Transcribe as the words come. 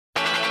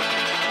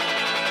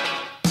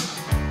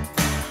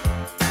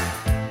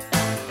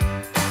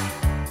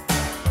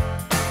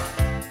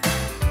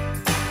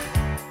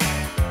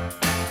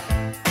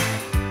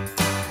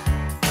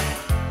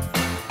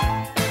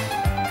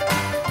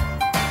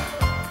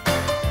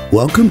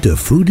Welcome to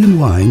Food and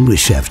Wine with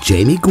Chef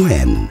Jamie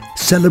Gwen.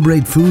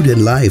 Celebrate food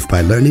and life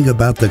by learning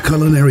about the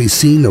culinary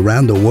scene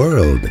around the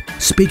world.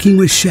 Speaking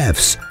with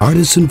chefs,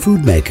 artisan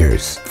food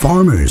makers,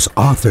 farmers,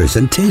 authors,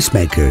 and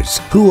tastemakers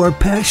who are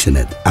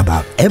passionate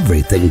about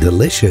everything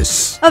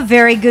delicious. A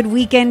very good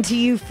weekend to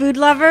you food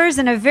lovers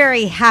and a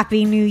very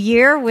happy new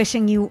year.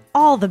 Wishing you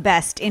all the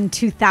best in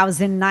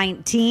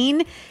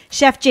 2019.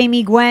 Chef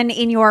Jamie Gwen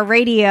in your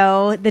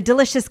radio. The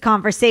delicious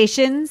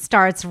conversation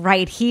starts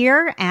right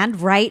here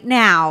and right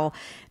now.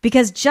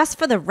 Because just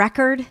for the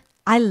record,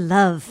 I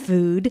love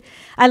food.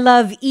 I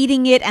love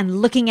eating it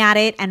and looking at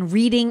it and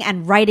reading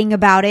and writing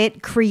about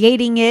it,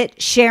 creating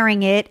it,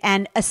 sharing it,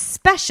 and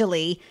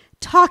especially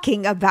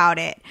talking about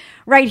it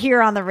right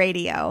here on the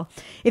radio.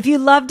 If you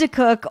love to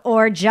cook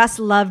or just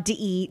love to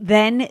eat,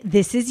 then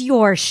this is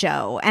your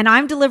show. And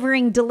I'm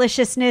delivering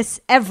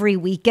deliciousness every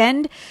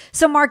weekend.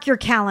 So mark your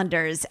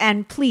calendars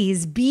and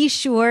please be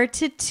sure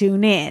to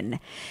tune in.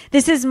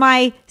 This is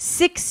my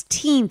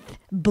 16th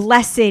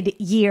blessed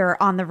year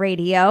on the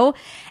radio.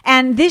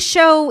 And this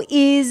show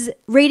is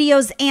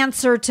radio's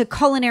answer to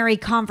culinary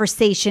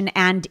conversation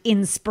and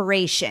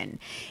inspiration.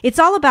 It's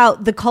all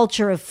about the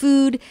culture of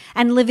food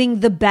and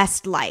living the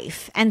best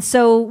life. And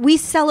so we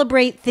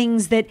celebrate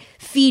things that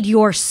feed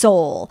your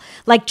soul,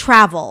 like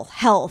travel,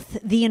 health,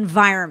 the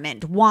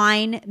environment,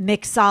 wine,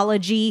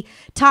 mixology,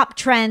 top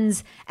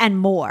trends, and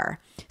more.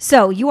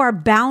 So you are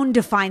bound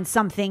to find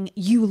something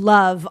you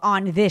love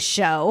on this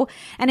show.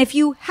 And if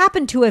you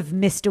happen to have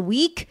missed a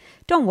week,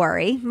 don't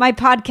worry. My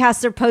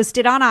podcasts are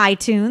posted on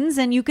iTunes,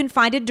 and you can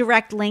find a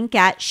direct link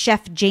at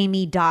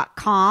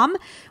chefjamie.com,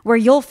 where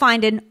you'll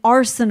find an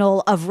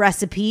arsenal of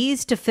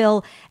recipes to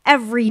fill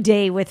every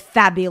day with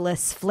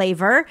fabulous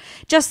flavor.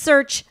 Just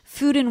search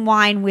Food and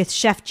Wine with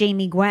Chef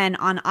Jamie Gwen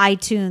on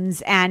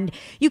iTunes, and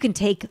you can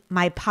take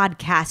my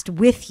podcast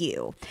with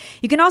you.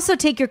 You can also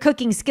take your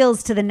cooking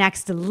skills to the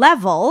next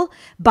level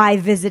by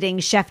visiting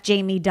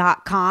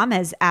chefjamie.com,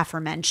 as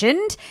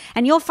aforementioned,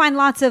 and you'll find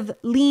lots of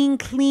lean,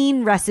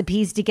 clean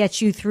recipes to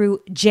get you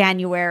through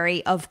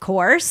January, of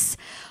course.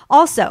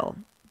 Also,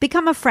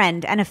 become a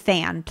friend and a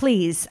fan,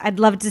 please. I'd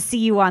love to see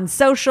you on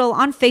social,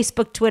 on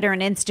Facebook, Twitter,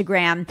 and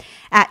Instagram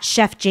at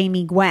Chef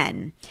Jamie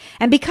Gwen.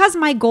 And because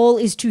my goal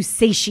is to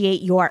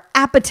satiate your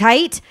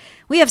appetite,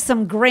 we have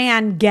some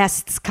grand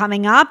guests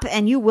coming up,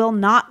 and you will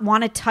not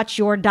want to touch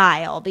your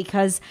dial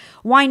because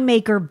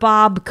winemaker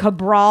Bob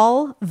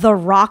Cabral, the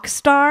rock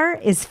star,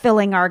 is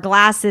filling our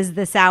glasses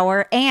this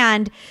hour,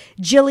 and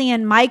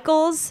Jillian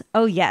Michaels,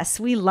 oh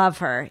yes, we love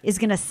her, is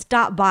going to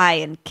stop by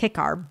and kick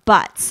our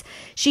butts.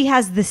 She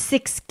has the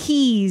 6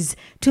 keys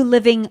to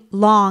living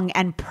long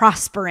and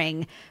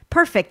prospering.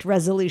 Perfect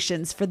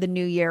resolutions for the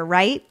new year,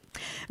 right?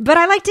 But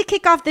I like to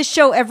kick off this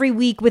show every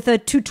week with a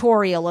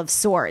tutorial of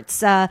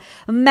sorts, a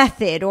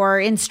method or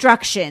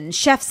instruction,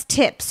 chef's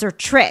tips or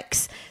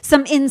tricks,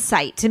 some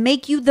insight to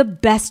make you the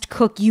best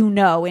cook you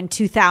know in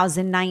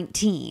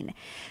 2019.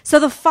 So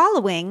the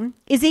following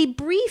is a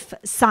brief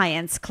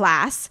science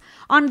class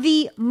on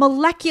the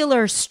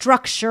molecular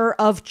structure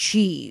of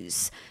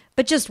cheese.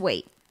 But just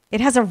wait, it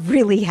has a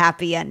really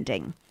happy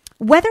ending.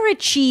 Whether a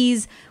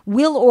cheese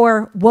will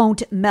or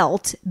won't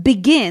melt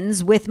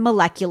begins with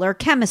molecular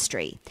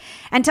chemistry.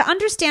 And to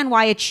understand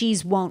why a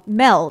cheese won't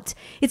melt,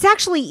 it's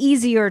actually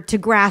easier to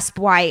grasp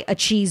why a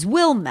cheese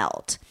will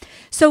melt.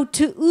 So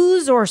to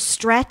ooze or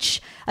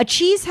stretch, a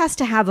cheese has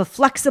to have a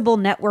flexible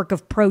network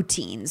of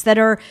proteins that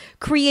are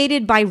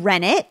created by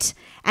rennet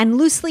and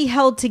loosely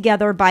held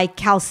together by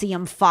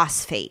calcium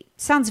phosphate.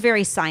 Sounds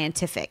very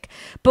scientific.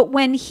 But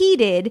when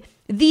heated,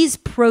 these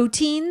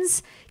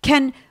proteins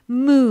can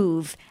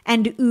move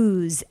and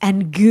ooze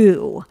and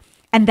goo.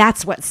 And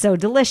that's what's so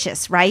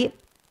delicious, right?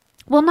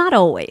 Well, not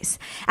always.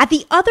 At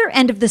the other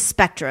end of the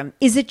spectrum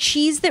is a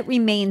cheese that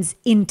remains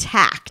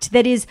intact,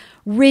 that is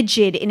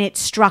rigid in its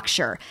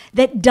structure,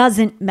 that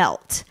doesn't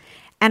melt.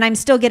 And I'm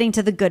still getting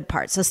to the good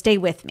part, so stay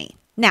with me.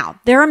 Now,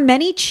 there are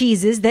many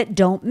cheeses that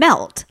don't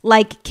melt,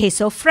 like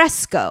queso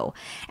fresco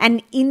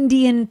and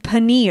Indian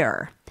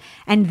paneer.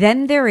 And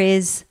then there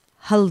is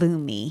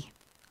halloumi.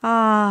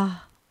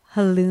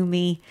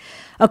 Halloumi.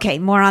 Okay,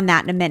 more on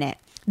that in a minute.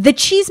 The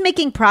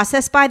cheese-making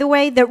process, by the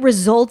way, that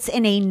results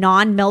in a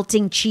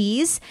non-melting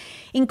cheese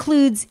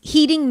includes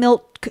heating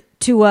milk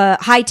to a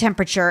high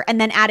temperature and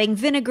then adding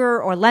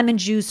vinegar or lemon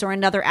juice or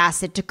another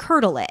acid to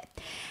curdle it.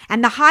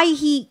 And the high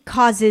heat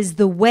causes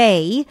the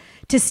whey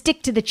to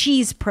stick to the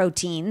cheese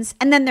proteins,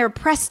 and then they're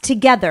pressed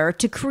together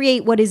to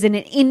create what is an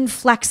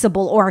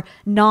inflexible or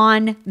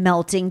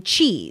non-melting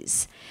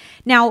cheese.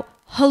 Now,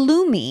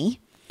 halloumi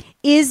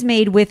is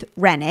made with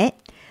rennet,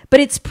 but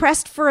it's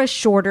pressed for a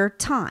shorter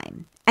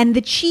time. And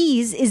the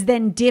cheese is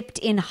then dipped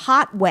in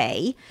hot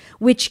whey,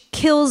 which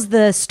kills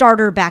the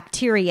starter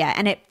bacteria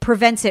and it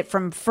prevents it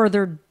from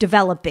further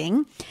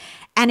developing.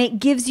 And it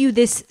gives you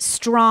this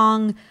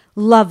strong,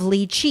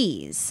 lovely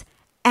cheese.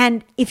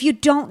 And if you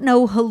don't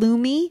know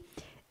halloumi,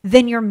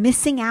 then you're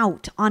missing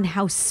out on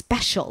how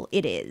special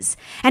it is.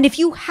 And if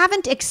you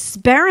haven't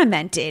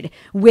experimented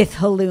with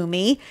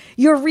halloumi,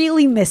 you're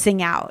really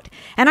missing out.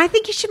 And I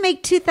think you should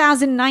make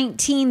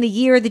 2019 the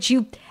year that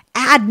you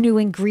add new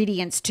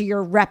ingredients to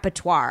your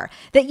repertoire,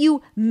 that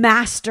you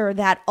master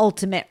that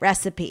ultimate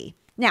recipe.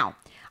 Now,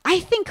 I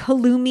think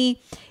halloumi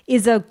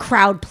is a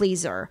crowd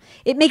pleaser.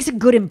 It makes a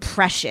good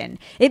impression.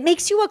 It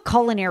makes you a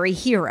culinary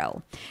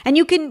hero. And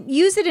you can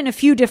use it in a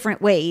few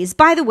different ways.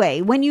 By the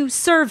way, when you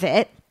serve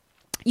it,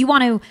 you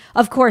want to,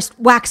 of course,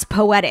 wax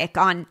poetic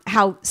on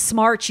how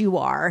smart you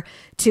are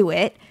to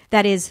it.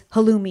 That is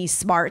halloumi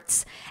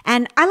smarts.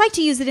 And I like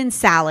to use it in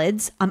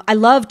salads. I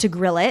love to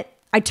grill it.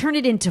 I turn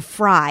it into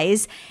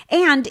fries.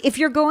 And if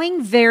you're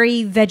going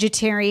very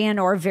vegetarian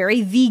or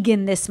very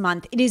vegan this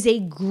month, it is a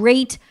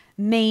great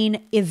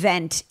main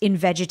event in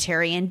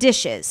vegetarian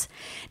dishes.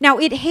 Now,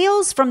 it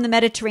hails from the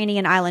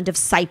Mediterranean island of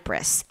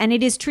Cyprus, and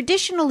it is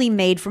traditionally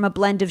made from a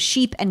blend of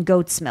sheep and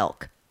goat's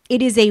milk.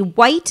 It is a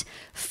white,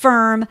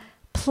 firm,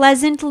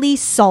 pleasantly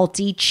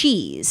salty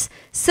cheese,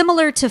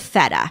 similar to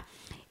feta.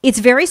 It's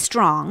very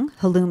strong,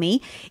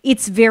 halloumi.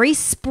 It's very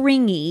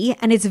springy,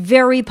 and it's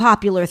very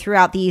popular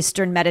throughout the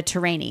Eastern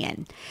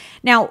Mediterranean.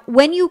 Now,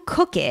 when you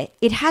cook it,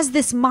 it has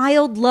this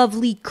mild,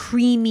 lovely,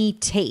 creamy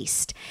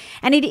taste.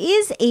 And it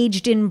is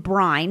aged in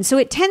brine, so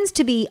it tends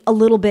to be a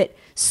little bit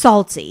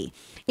salty.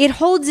 It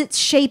holds its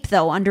shape,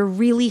 though, under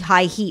really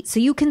high heat, so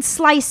you can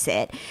slice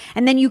it,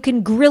 and then you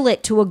can grill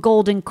it to a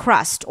golden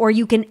crust, or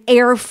you can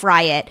air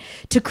fry it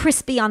to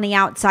crispy on the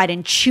outside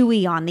and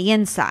chewy on the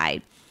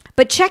inside.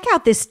 But check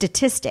out this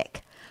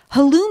statistic.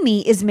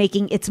 Halloumi is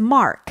making its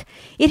mark.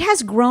 It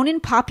has grown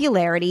in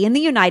popularity in the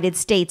United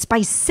States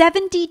by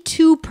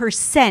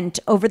 72%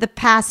 over the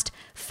past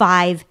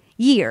 5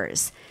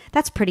 years.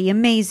 That's pretty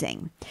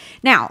amazing.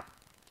 Now,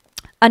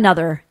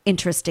 another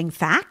interesting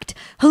fact,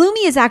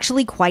 halloumi is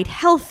actually quite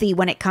healthy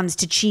when it comes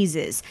to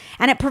cheeses,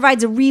 and it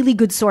provides a really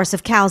good source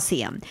of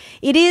calcium.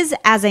 It is,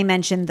 as I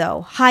mentioned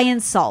though, high in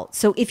salt.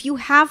 So if you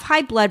have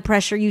high blood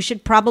pressure, you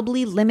should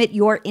probably limit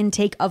your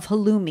intake of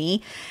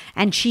halloumi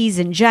and cheese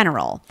in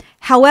general.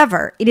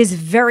 However, it is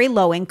very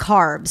low in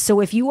carbs.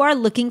 So if you are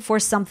looking for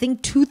something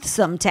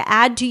toothsome to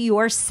add to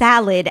your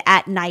salad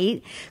at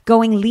night,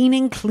 going lean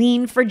and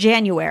clean for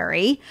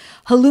January,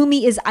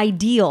 halloumi is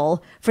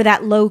ideal for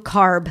that low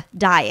carb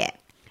diet.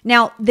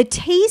 Now, the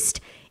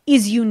taste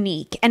is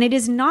unique, and it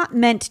is not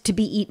meant to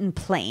be eaten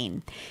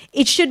plain.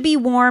 It should be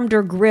warmed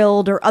or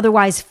grilled or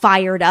otherwise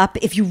fired up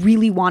if you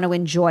really want to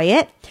enjoy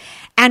it.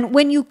 And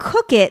when you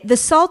cook it, the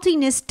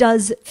saltiness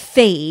does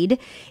fade.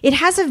 It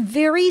has a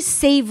very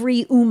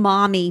savory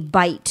umami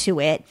bite to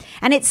it,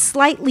 and it's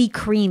slightly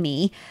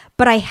creamy,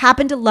 but I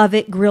happen to love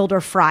it grilled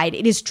or fried.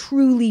 It is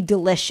truly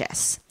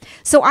delicious.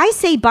 So I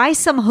say buy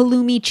some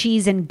halloumi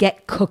cheese and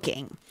get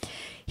cooking.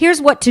 Here's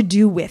what to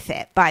do with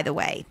it, by the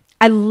way.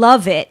 I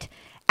love it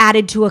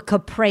added to a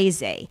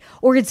caprese,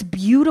 or it's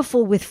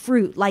beautiful with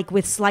fruit, like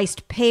with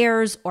sliced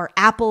pears or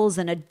apples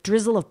and a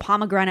drizzle of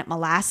pomegranate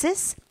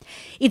molasses.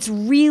 It's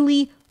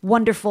really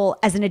wonderful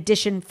as an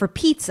addition for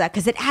pizza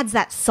because it adds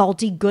that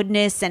salty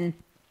goodness and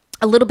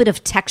a little bit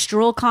of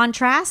textural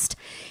contrast.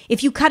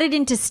 If you cut it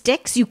into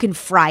sticks, you can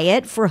fry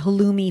it for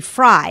halloumi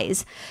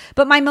fries.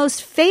 But my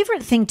most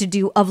favorite thing to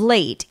do of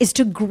late is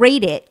to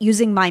grate it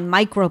using my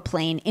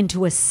microplane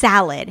into a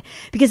salad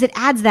because it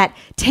adds that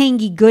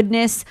tangy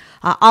goodness,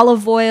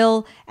 olive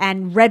oil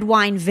and red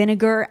wine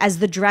vinegar as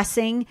the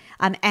dressing,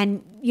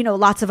 and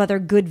lots of other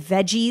good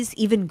veggies,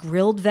 even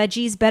grilled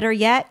veggies, better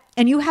yet.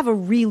 And you have a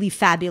really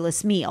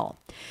fabulous meal.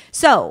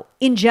 So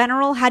in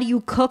general, how do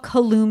you cook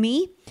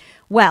halloumi?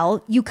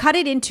 Well, you cut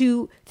it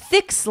into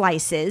thick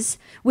slices,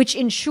 which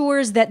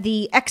ensures that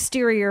the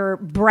exterior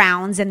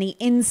browns and the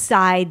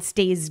inside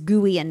stays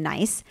gooey and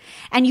nice.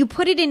 And you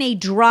put it in a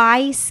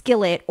dry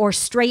skillet or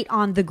straight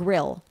on the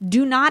grill.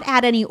 Do not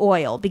add any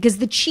oil because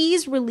the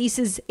cheese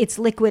releases its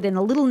liquid in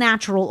a little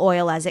natural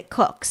oil as it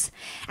cooks.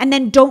 And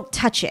then don't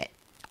touch it.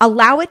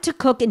 Allow it to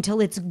cook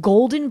until it's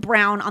golden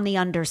brown on the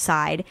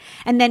underside,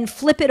 and then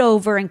flip it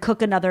over and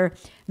cook another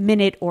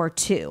minute or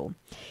two.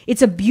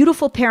 It's a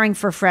beautiful pairing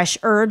for fresh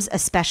herbs,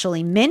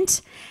 especially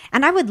mint,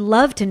 and I would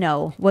love to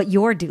know what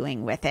you're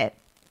doing with it.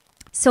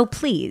 So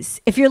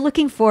please, if you're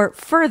looking for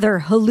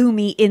further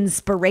halloumi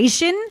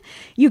inspiration,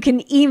 you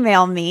can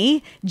email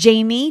me,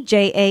 Jamie,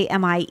 Jamie,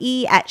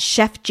 at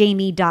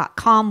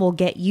chefjamie.com will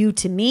get you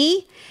to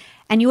me.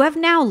 And you have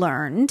now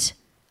learned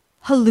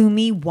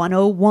Halloumi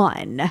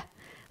 101.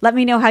 Let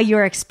me know how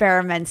your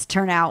experiments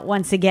turn out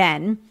once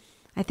again.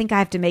 I think I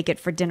have to make it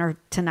for dinner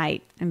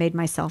tonight. I made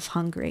myself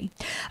hungry.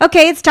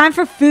 Okay, it's time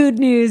for food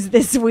news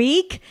this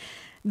week.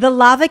 The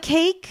lava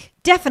cake,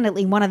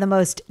 definitely one of the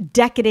most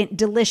decadent,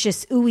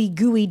 delicious, ooey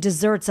gooey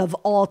desserts of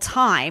all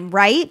time,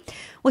 right?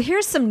 Well,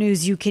 here's some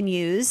news you can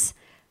use.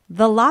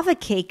 The lava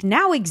cake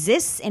now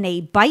exists in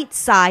a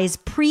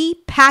bite-sized,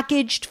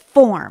 pre-packaged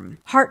form.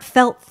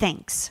 Heartfelt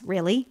thanks,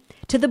 really,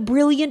 to the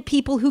brilliant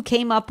people who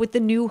came up with the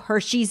new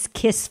Hershey's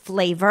Kiss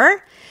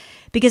flavor,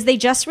 because they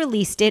just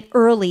released it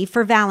early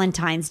for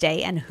Valentine's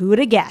Day, and who'd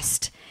have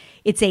guessed?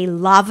 It's a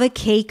lava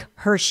cake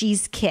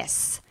Hershey's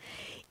Kiss.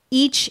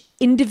 Each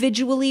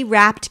individually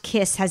wrapped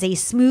kiss has a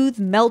smooth,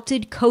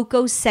 melted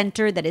cocoa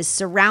center that is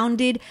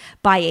surrounded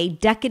by a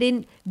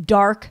decadent,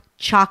 dark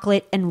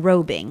chocolate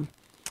enrobing.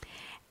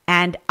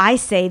 And I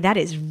say that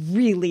is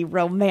really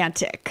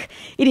romantic.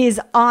 It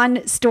is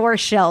on store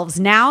shelves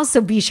now,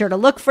 so be sure to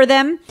look for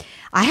them.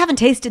 I haven't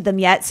tasted them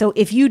yet, so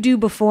if you do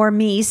before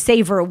me,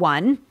 savor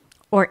one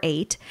or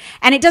 8.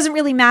 And it doesn't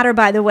really matter,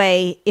 by the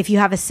way, if you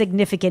have a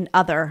significant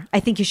other. I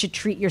think you should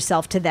treat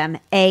yourself to them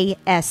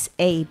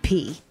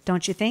ASAP,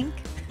 don't you think?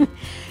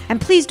 And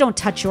please don't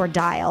touch your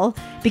dial,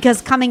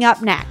 because coming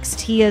up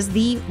next, he is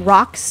the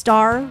rock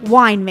star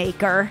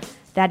winemaker.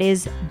 That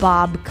is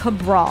Bob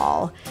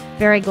Cabral.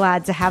 Very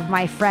glad to have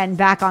my friend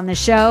back on the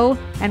show,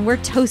 and we're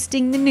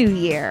toasting the new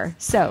year.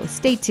 So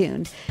stay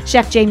tuned.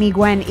 Chef Jamie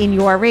Gwen in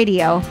your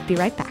radio. Be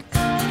right back.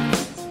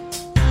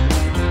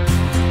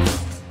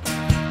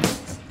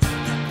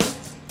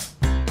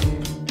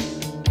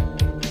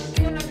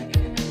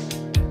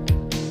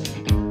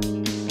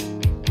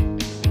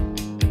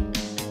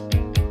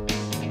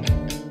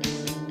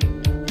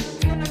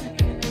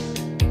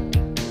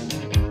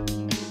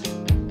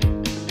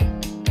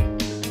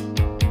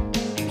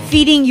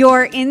 Feeding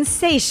your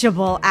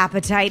insatiable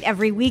appetite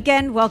every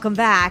weekend. Welcome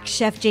back.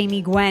 Chef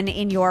Jamie Gwen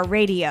in your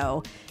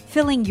radio.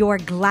 Filling your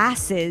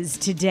glasses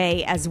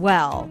today as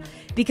well.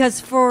 Because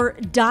for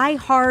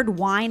die-hard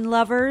wine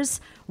lovers,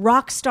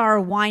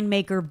 rockstar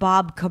winemaker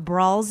Bob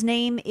Cabral's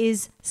name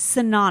is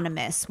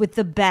synonymous with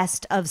the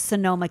best of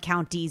Sonoma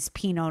County's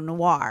Pinot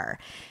Noir.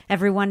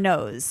 Everyone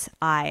knows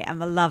I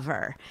am a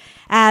lover.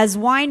 As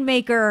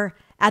winemaker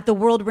at the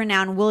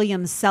world-renowned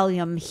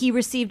Williams-Sellium, he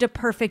received a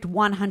perfect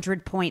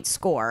 100-point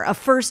score, a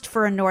first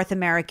for a North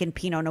American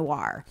Pinot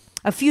Noir.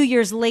 A few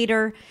years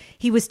later,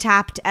 he was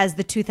tapped as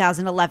the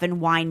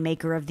 2011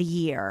 Winemaker of the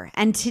Year.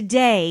 And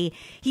today,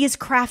 he is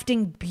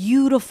crafting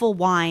beautiful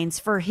wines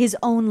for his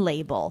own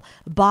label,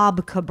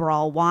 Bob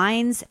Cabral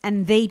Wines,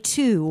 and they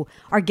too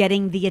are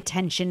getting the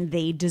attention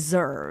they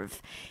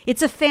deserve.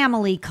 It's a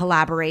family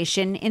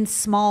collaboration in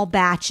small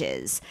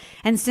batches.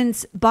 And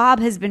since Bob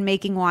has been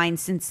making wine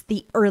since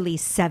the early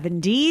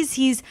 70s,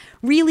 he's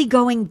really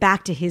going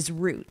back to his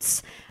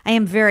roots. I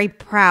am very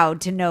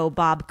proud to know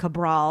Bob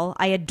Cabral.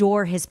 I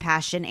adore his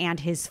passion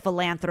and his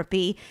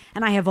philanthropy,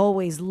 and I have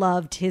always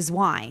loved his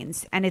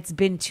wines, and it's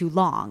been too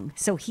long.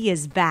 So he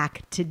is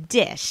back to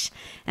dish,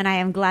 and I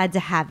am glad to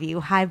have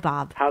you. Hi,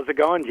 Bob. How's it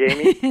going,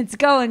 Jamie? It's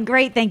going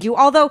great, thank you.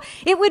 Although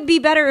it would be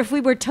better if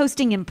we were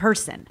toasting in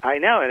person. I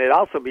know, and it'd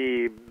also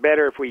be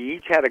better if we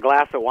each had a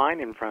glass of wine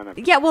in front of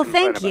us. Yeah, well,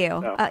 thank you.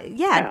 So,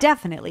 yeah,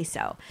 definitely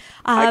so.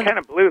 I kind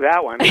of blew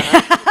that one.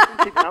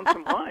 I down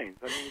some wines.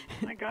 I mean,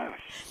 my gosh.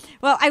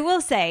 Well, I will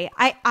say,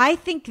 I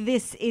think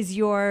this is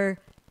your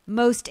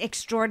most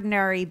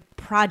extraordinary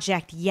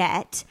project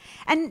yet,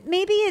 and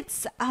maybe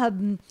it's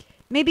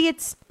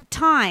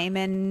time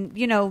and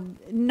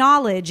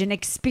knowledge and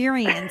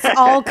experience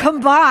all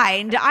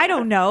combined. I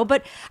don't know,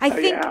 but I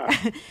think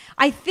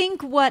I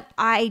think what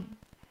I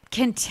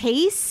can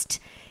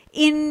taste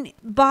in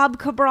Bob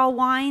Cabral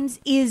wines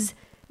is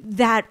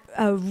that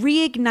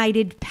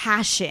reignited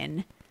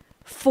passion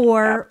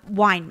for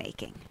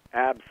winemaking.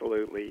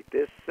 Absolutely.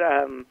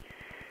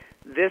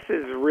 This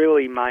is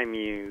really my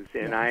muse,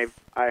 and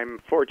I'm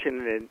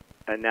fortunate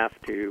enough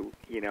to,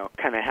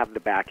 kind of have the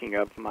backing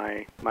of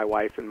my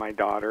wife and my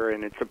daughter,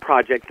 and it's a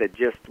project that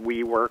just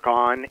we work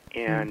on,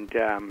 and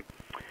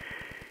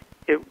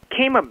it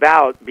came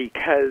about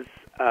because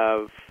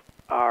of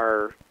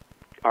our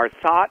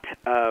thought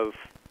of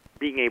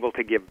being able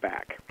to give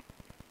back.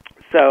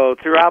 So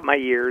throughout my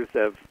years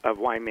of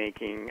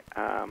winemaking,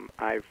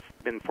 I've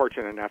been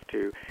fortunate enough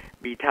to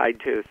be tied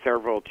to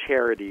several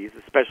charities,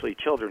 especially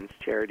children's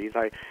charities.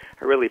 I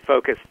really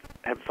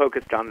have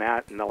focused on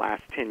that in the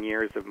last 10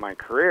 years of my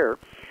career,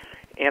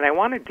 and I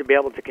wanted to be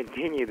able to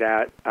continue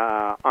that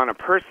on a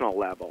personal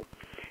level.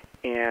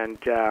 And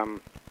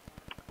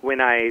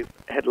when I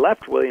had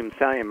left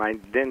Williams-Sellium, I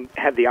then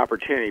had the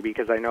opportunity,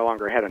 because I no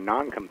longer had a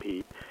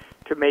non-compete,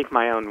 to make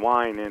my own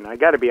wine. And I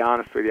got to be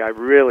honest with you, I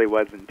really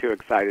wasn't too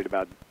excited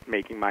about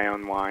making my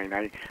own wine.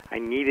 I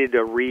needed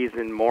a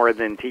reason more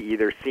than to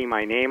either see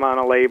my name on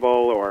a label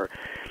or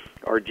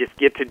just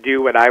get to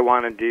do what I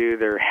want to do.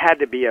 There had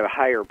to be a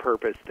higher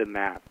purpose than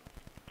that.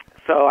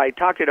 So I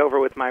talked it over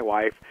with my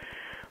wife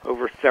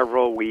over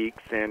several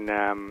weeks, and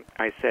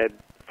I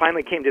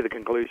finally came to the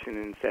conclusion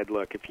and said,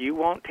 look, if you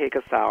won't take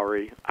a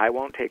salary, I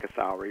won't take a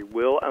salary.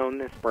 We'll own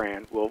this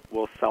brand.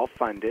 We'll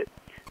self-fund it.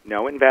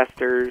 No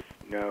investors,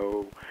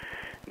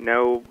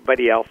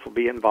 nobody else will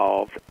be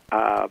involved.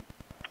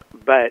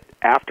 But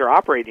after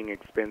operating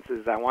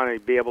expenses, I want to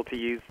be able to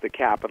use the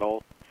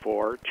capital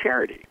for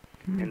charity,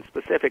 and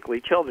specifically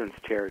children's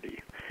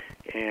charity,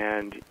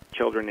 and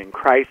children in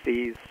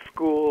crises,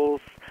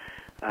 schools,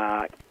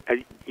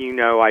 You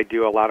know, I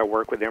do a lot of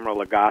work with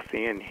Emeril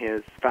Lagasse and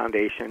his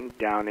foundation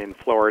down in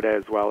Florida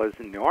as well as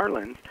in New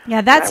Orleans.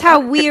 Yeah, that's how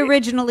we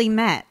originally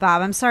met,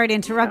 Bob. I'm sorry to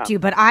interrupt you,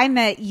 but I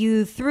met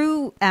you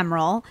through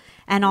Emeril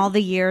and all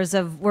the years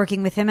of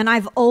working with him, and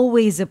I've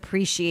always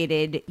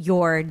appreciated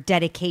your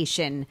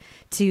dedication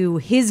to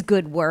his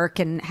good work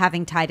and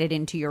having tied it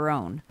into your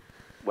own.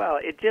 Well,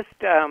 it just,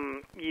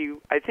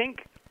 I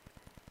think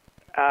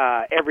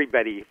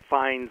everybody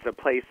finds a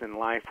place in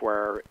life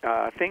where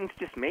things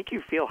just make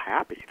you feel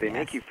happy. They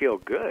make you feel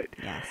good.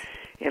 Yes.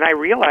 And I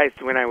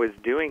realized when I was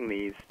doing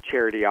these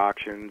charity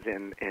auctions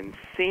and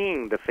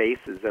seeing the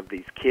faces of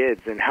these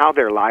kids and how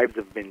their lives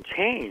have been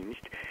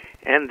changed,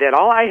 and that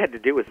all I had to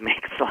do was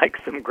make like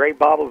some great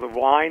bottles of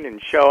wine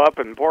and show up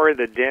and pour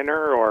the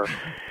dinner or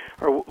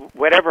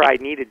whatever I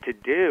needed to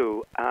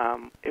do,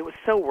 it was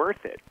so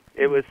worth it.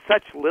 It was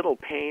such little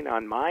pain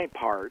on my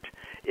part,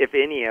 if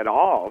any at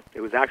all.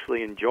 It was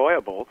actually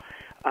enjoyable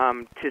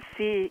to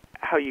see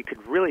how you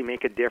could really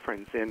make a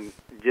difference in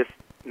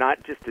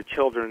not just a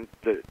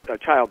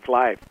child's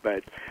life,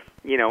 but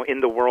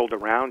in the world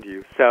around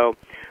you. So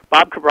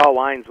Bob Cabral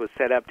Wines was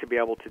set up to be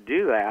able to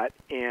do that,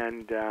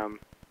 and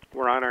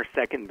we're on our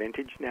second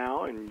vintage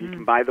now, and you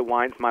can buy the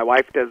wines. My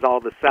wife does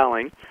all the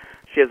selling.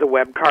 She has a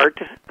web cart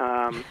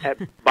at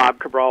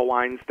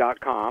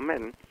bobcabralwines.com,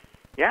 and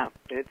yeah,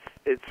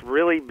 it's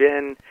really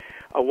been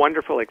a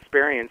wonderful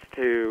experience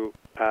to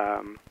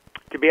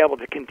be able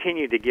to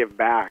continue to give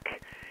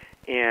back.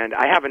 And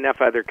I have enough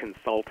other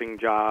consulting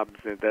jobs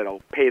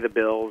that'll pay the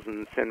bills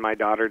and send my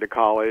daughter to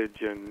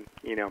college and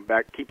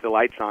keep the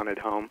lights on at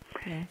home.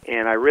 Yes.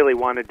 And I really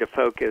wanted to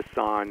focus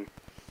on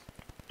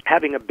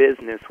having a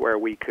business where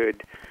we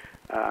could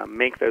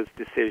make those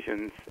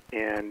decisions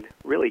and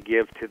really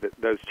give to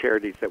those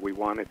charities that we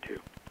wanted to.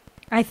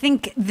 I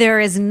think there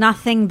is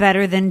nothing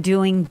better than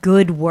doing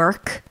good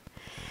work.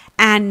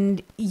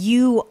 And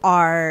you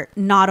are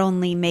not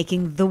only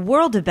making the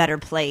world a better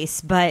place,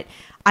 but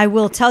I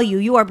will tell you,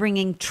 you are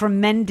bringing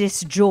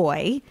tremendous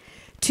joy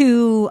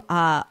to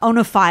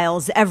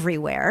onophiles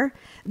everywhere,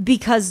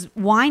 because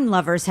wine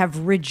lovers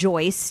have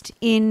rejoiced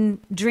in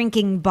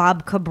drinking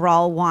Bob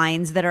Cabral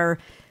wines that are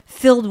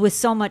filled with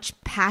so much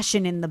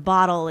passion in the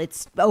bottle,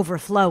 it's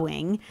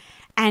overflowing,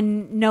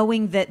 and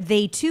knowing that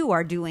they too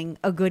are doing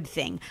a good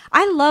thing.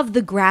 I love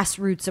the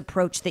grassroots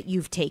approach that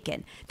you've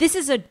taken. This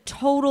is a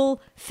total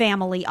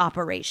family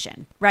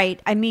operation, right?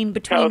 I mean,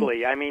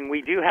 Totally. I mean,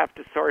 we do have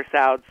to source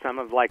out some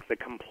of like the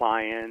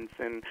compliance,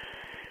 and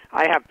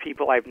I have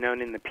people I've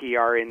known in the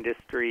PR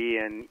industry,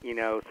 and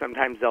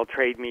sometimes they'll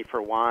trade me for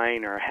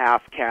wine or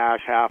half cash,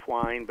 half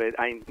wine, but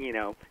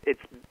it's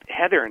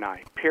Heather and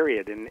I,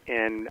 period,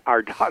 and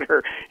our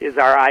daughter is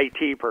our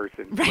IT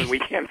person. Right. When we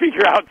can't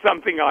figure out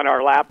something on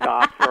our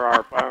laptops or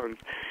our phones,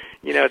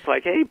 it's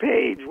like, hey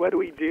Paige, what do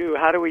we do?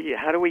 How do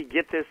we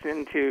get this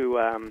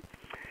into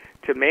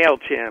to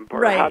MailChimp,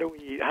 or right. how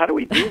do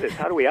we do this?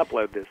 How do we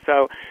upload this?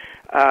 So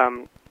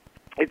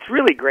it's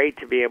really great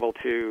to be able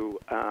to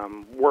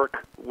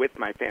work with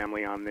my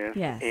family on this.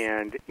 Yes.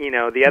 And,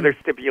 the other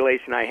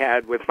stipulation I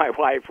had with my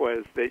wife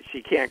was that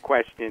she can't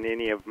question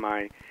any of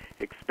my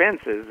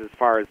expenses as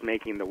far as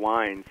making the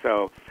wine.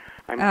 So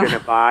I'm going to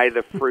buy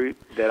the fruit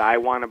that I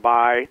want to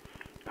buy.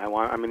 I'm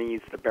going to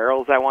use the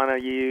barrels I want to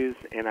use,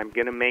 and I'm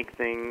going to make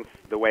things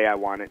the way I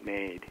want it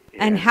made.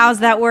 And how's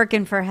that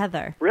working for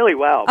Heather? Really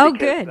well. Oh,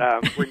 because,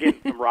 good. We're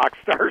getting some rock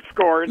star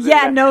scores.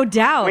 Yeah, and, no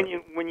doubt.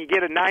 When you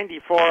get a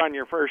 94 on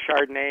your first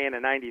Chardonnay and a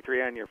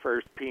 93 on your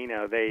first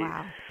Pinot,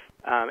 wow.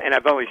 And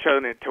I've only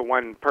shown it to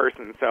one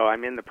person, so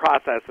I'm in the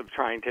process of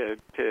trying to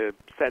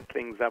set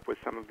things up with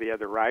some of the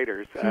other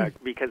writers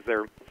because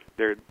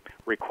they're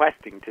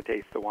requesting to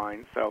taste the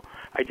wine. So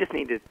I just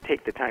need to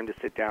take the time to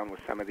sit down with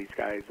some of these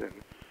guys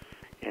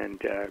and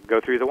go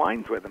through the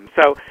wines with them.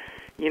 So,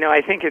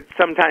 I think it's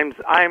sometimes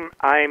I'm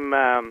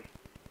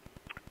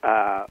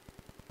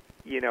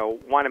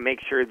want to make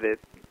sure that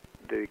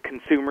the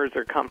consumers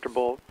are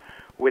comfortable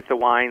with the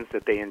wines,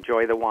 that they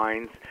enjoy the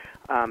wines.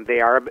 They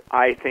are,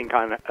 I think,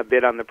 on a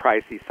bit on the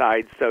pricey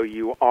side, so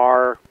you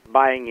are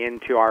buying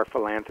into our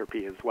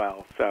philanthropy as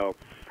well. So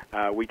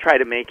we try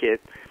to make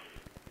it,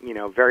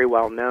 very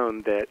well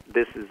known that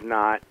this is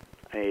not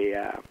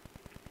a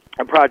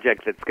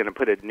project that's going to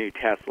put a new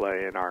Tesla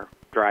in our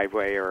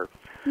driveway or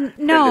send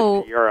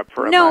us to Europe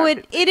for a month.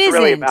 It it's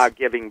really isn't. about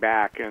giving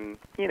back, and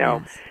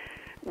Yes.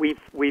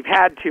 we've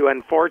had to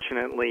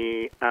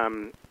unfortunately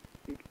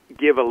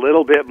give a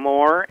little bit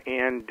more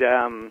and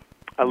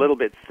a little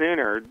bit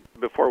sooner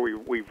before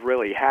we've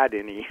really had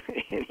any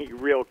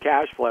real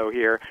cash flow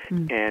here,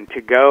 and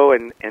to go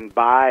and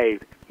buy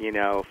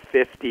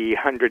 $50,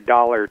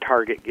 $100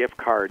 Target gift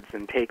cards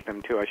and take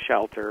them to a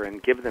shelter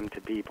and give them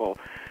to people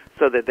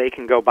so that they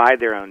can go buy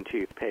their own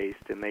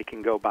toothpaste and they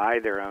can go buy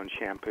their own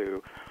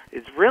shampoo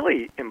is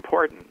really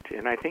important.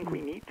 And I think we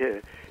need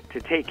to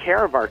take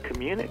care of our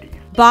communities.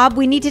 Bob,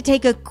 we need to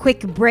take a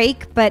quick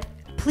break, but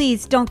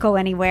please don't go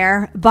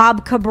anywhere.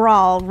 Bob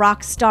Cabral,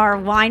 rock star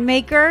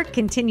winemaker,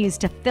 continues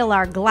to fill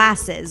our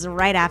glasses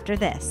right after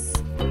this.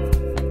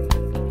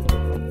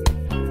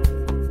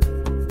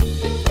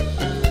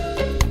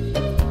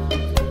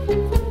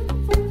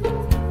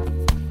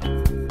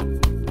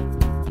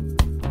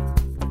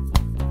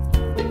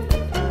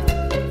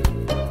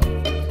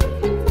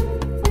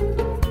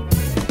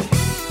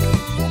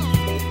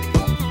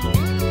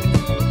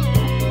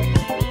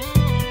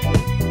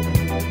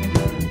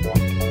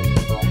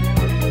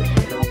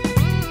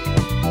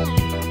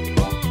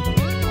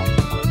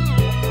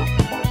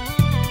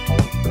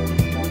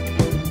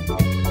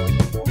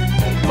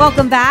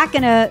 Welcome back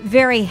and a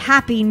very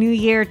happy new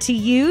year to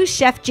you,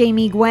 Chef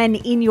Jamie Gwen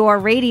in your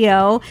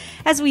radio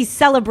as we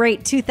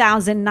celebrate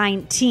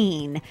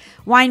 2019.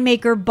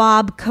 Winemaker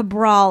Bob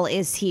Cabral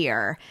is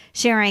here,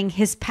 sharing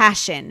his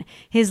passion,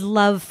 his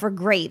love for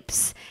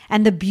grapes,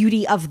 and the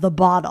beauty of the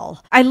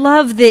bottle. I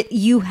love that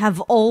you have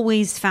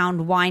always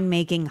found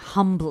winemaking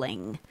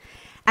humbling.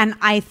 And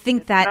I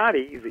think that... It's not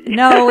easy.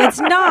 No,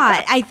 it's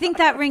not. I think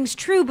that rings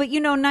true. But,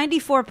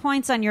 94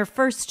 points on your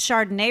first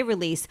Chardonnay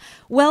release.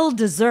 Well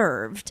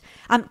deserved.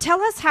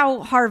 Tell us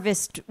how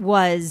Harvest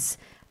was,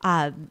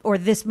 or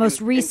this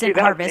most recent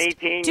Harvest.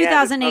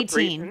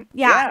 2018.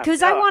 Yeah,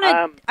 because I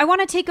I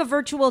want to take a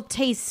virtual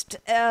taste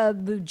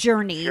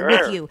journey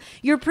with you.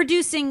 You're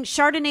producing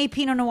Chardonnay,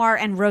 Pinot Noir,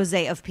 and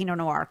Rosé of Pinot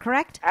Noir,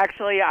 correct?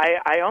 Actually,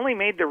 I only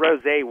made the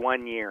Rosé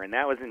 1 year, and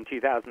that was in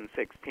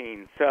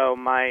 2016. So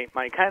my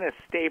kind of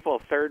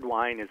staple third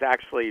wine is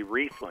actually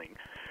Riesling.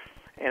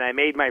 And I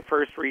made my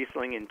first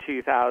Riesling in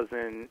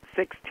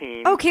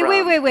 2016. Okay,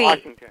 wait.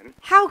 Washington.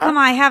 How come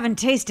I haven't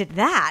tasted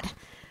that?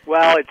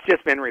 Well, it's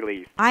just been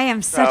released. I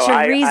am such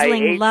a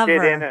Riesling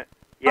lover.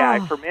 I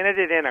fermented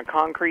it in a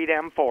concrete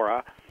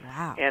amphora.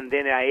 Wow. And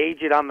then I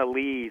age it on the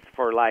lees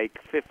for like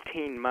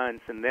 15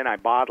 months, and then I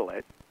bottle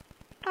it.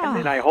 And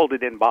then I hold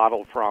it in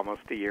bottle for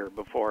almost a year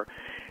before.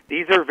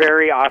 These are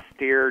very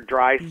austere,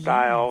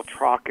 dry-style,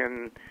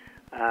 Trocken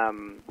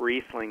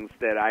Rieslings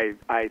that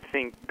I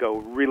think go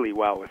really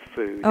well with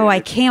food. Oh, I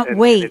can't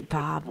wait,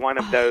 Bob. One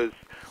of those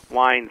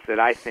wines that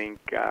I think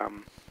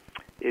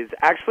is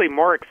actually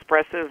more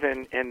expressive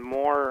and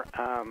more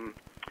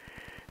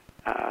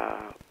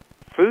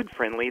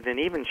food-friendly than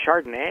even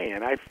Chardonnay.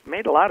 And I've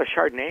made a lot of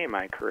Chardonnay in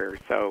my career,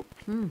 so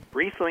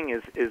Riesling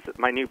is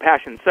my new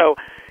passion. So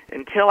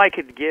until I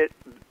could get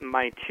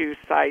my two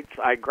sites,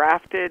 I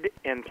grafted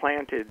and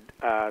planted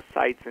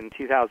sites in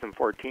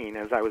 2014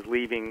 as I was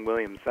leaving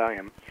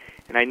Williams-Sonoma.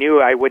 And I knew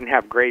I wouldn't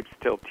have grapes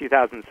till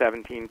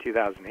 2017,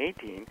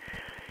 2018.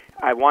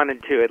 I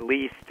wanted to at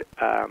least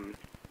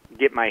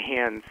get my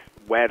hands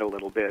wet a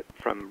little bit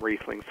from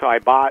Riesling. So I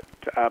bought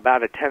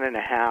about a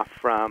 10.5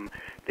 from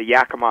the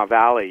Yakima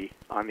Valley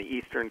on the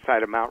eastern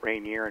side of Mount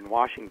Rainier in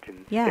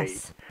Washington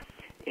State.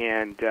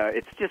 And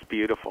it's just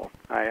beautiful.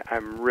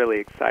 I'm really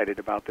excited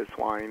about this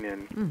wine.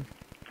 And,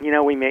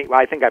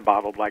 I think I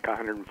bottled like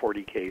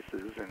 140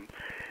 cases, and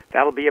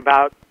that'll be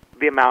about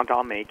the amount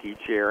I'll make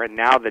each year. And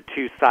now the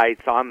two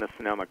sites on the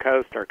Sonoma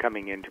Coast are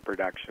coming into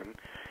production.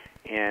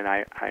 And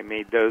I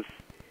made those.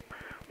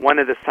 One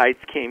of the sites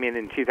came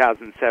in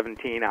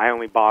 2017. I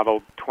only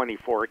bottled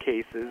 24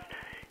 cases.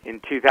 In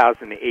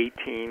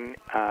 2018,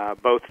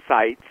 both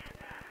sites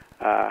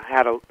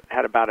had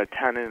about 1.25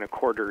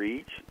 tons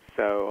each.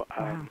 So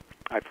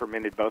I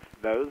fermented both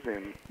of those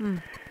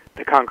in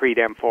the concrete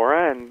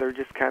amphora, and they're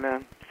just kind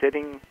of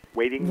sitting,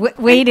 waiting.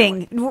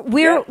 Waiting.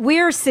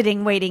 We're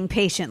sitting, waiting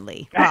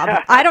patiently,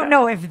 Bob. I don't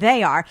know if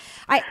they are.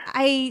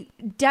 I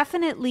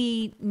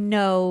definitely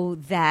know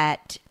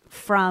that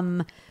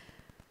from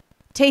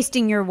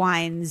tasting your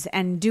wines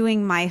and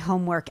doing my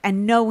homework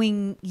and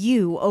knowing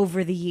you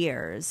over the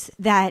years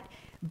that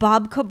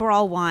Bob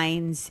Cabral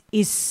Wines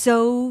is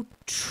so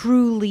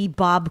truly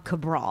Bob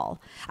Cabral.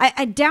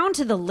 I down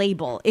to the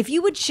label. If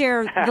you would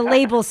share the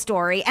label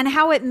story and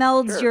how it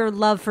melds your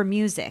love for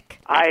music.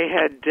 I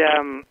had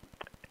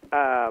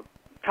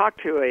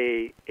talked to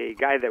a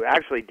guy that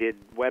actually did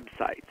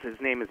websites. His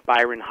name is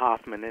Byron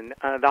Hoffman, and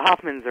the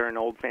Hoffmans are an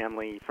old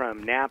family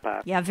from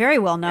Napa. Yeah, very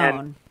well known.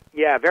 And,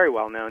 yeah, very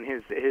well known.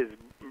 His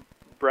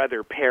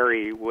brother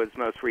Perry was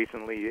most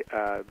recently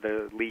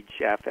the lead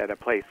chef at a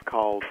place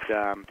called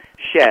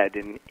Shed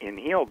in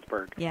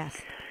Healdsburg.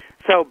 Yes.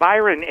 So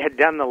Byron had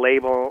done the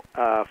label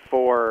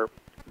for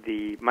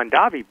the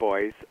Mondavi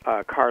boys,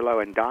 Carlo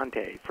and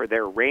Dante, for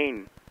their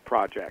Rain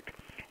project.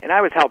 And I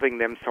was helping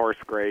them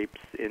source grapes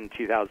in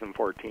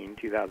 2014,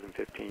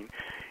 2015.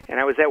 And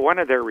I was at one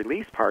of their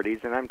release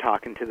parties, and I'm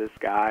talking to this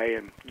guy,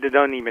 and they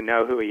don't even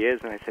know who he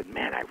is. And I said,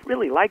 man, I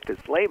really like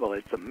this label.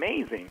 It's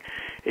amazing.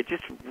 It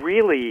just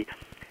really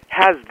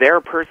has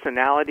their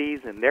personalities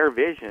and their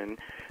vision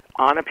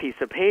on a piece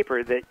of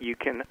paper that you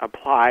can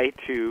apply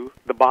to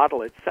the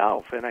bottle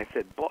itself. And I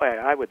said, boy,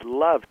 I would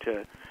love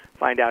to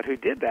find out who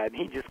did that. And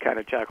he just kind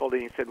of chuckled,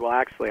 and he said, well,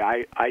 actually,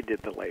 I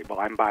did the label.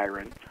 I'm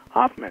Byron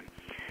Hoffman.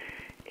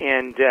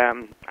 And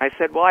I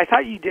said, well, I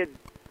thought you did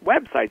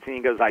websites. And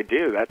he goes, I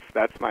do.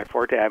 That's my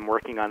forte. I'm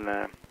working on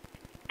the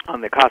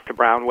Costa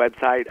Brown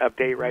website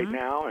update right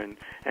now. And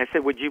I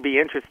said, would you be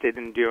interested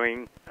in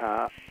doing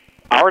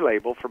our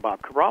label for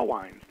Bob Cabral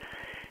Wines?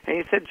 And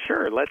he said,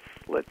 sure, let's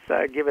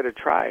give it a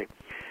try.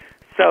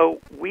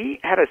 So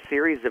we had a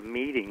series of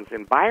meetings,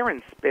 and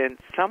Byron spent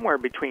somewhere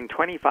between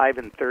 25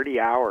 and 30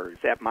 hours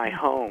at my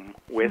home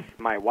with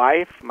my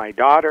wife, my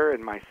daughter,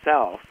 and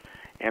myself,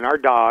 and our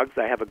dogs.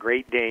 I have a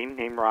Great Dane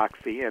named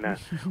Roxy and a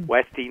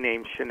Westie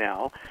named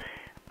Chanel.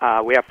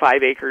 We have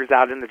 5 acres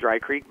out in the Dry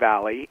Creek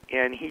Valley,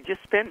 and he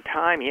just spent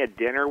time. He had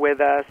dinner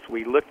with us.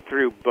 We looked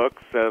through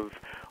books of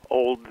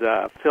old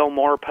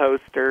Fillmore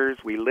posters.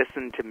 We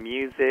listened to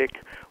music.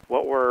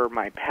 What were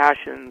my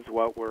passions?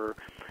 What were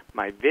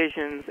my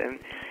visions,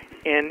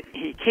 and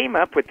he came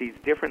up with these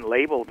different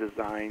label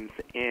designs,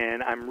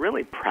 and I'm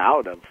really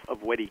proud of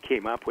what he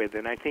came up with,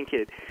 and I think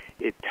it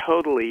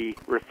totally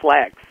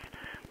reflects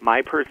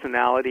my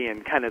personality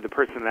and kind of the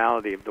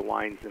personality of the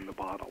wines in the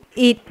bottle.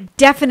 It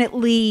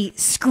definitely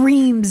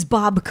screams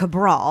Bob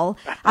Cabral.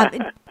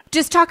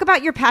 Just talk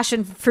about your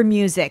passion for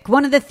music.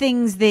 One of the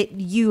things that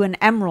you and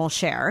Emeril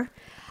share,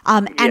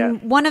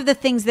 and one of the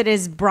things that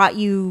has brought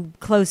you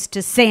close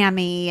to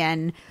Sammy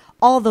and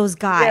all those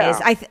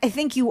guys, I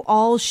think you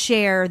all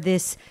share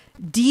this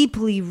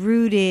deeply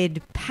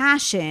rooted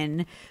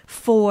passion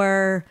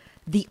for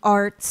the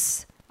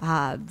arts,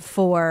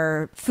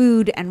 for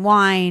food and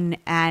wine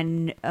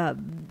and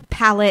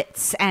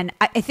palates, and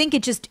I think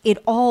it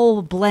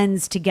all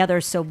blends together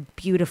so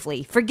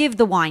beautifully. Forgive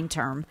the wine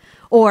term,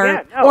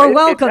 or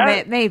welcome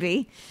it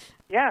maybe.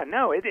 Yeah,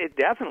 no, it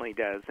definitely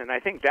does, and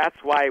I think that's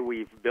why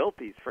we've built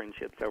these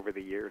friendships over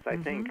the years. I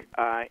think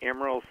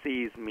Emeril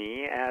sees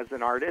me as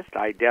an artist.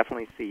 I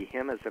definitely see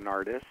him as an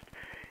artist,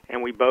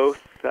 and we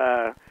both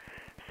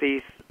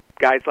see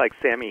guys like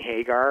Sammy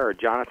Hagar or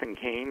Jonathan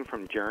Cain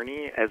from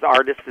Journey as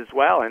artists as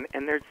well,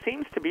 and there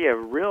seems to be a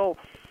real,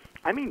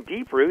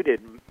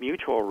 deep-rooted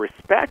mutual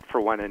respect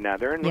for one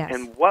another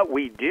and what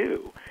we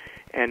do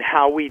and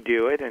how we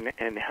do it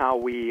and how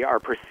we are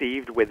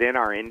perceived within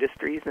our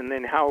industries and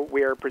then how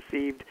we are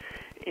perceived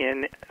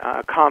in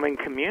common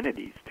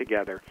communities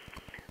together.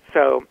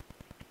 So,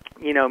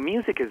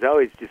 music has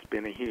always just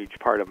been a huge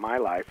part of my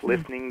life,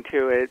 listening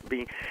to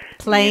it,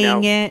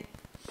 playing it,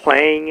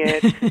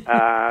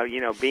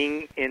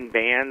 being in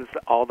bands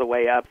all the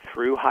way up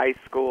through high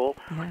school.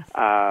 Yes.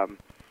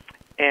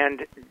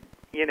 And,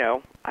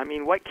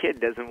 what kid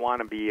doesn't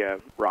want to be a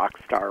rock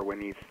star when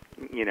he's,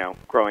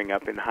 growing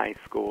up in high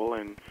school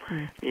and,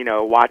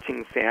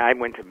 watching I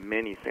went to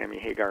many Sammy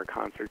Hagar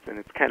concerts, and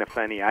it's kind of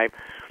funny. I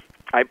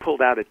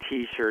pulled out a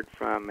T-shirt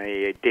from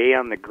a Day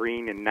on the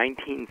Green in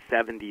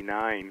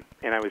 1979,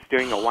 and I was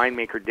doing a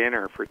winemaker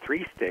dinner for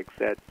Three Sticks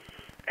at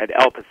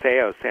El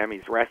Paseo,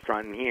 Sammy's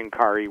restaurant, and he and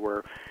Kari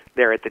were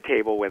there at the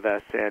table with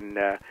us. And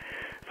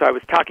so I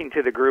was talking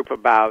to the group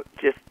about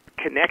just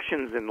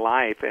connections in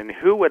life, and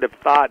who would have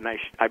thought, and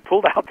I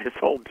pulled out this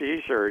old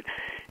T-shirt,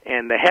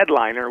 and the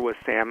headliner was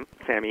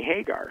Sammy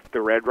Hagar,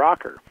 the Red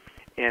Rocker.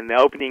 And the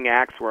opening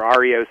acts were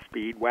REO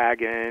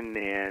Speedwagon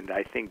and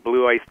I think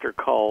Blue Oyster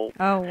Cult.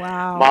 Oh,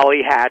 wow.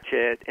 Molly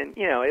Hatchet. And,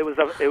 it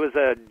was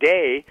a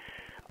day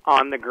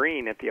on the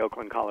green at the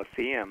Oakland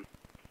Coliseum.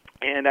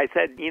 And I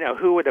said,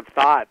 who would have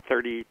thought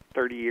 30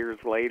 years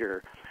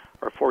later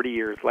or 40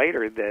 years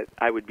later that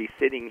I would be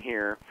sitting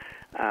here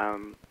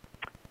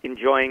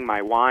enjoying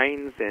my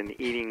wines and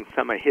eating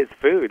some of his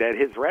food at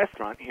his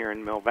restaurant here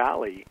in Mill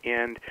Valley.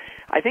 And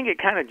I think it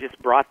kind of just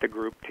brought the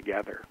group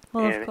together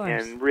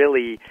and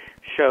really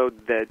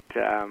showed that,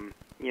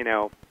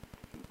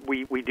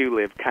 we do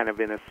live kind of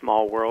in a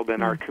small world,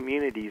 and our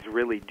communities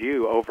really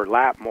do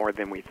overlap more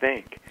than we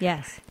think.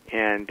 Yes.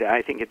 And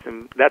I think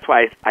that's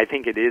why I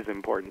think it is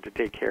important to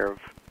take care of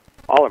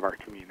all of our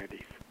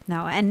communities.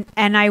 No,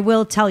 and I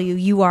will tell you,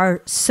 you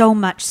are so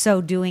much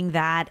so doing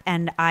that,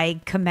 and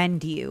I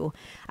commend you.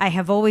 I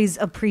have always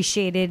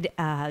appreciated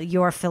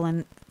your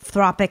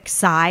philanthropic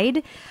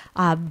side,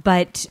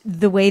 but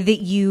the way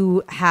that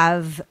you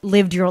have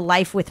lived your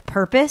life with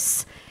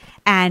purpose,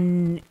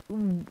 and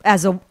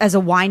as a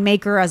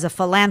winemaker, as a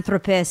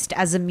philanthropist,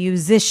 as a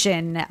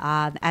musician,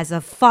 as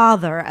a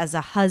father, as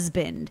a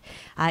husband,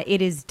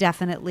 it is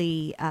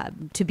definitely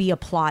to be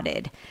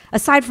applauded.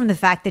 Aside from the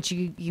fact that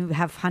you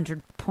have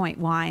 100-point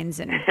wines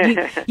and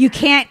you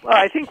can't. Well,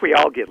 I think we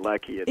all get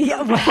lucky at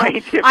some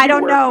point. I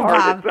don't know,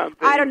 Bob.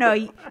 I don't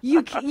know.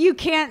 You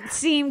can't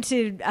seem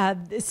to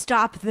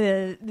stop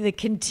the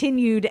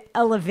continued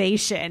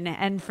elevation,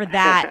 and for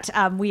that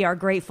we are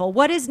grateful.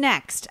 What is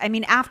next? I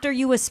mean, after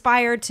you aspire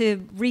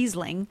to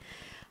Riesling,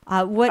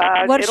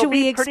 what should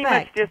we expect? It'll be pretty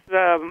much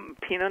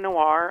just Pinot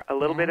Noir. A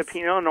little bit of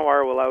Pinot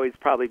Noir will always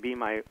probably be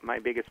my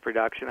biggest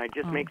production. I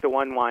just make the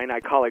one wine. I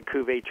call it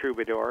Cuvée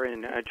Troubadour,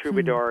 and a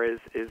troubadour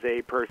is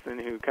a person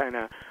who kind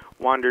of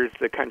wanders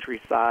the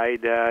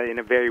countryside in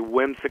a very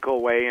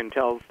whimsical way and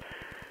tells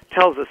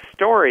a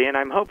story. And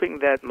I'm hoping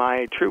that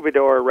my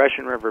Troubadour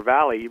Russian River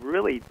Valley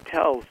really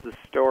tells the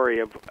story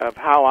of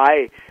how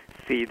I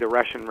see the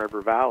Russian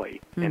River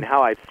Valley and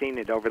how I've seen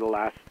it over the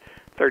last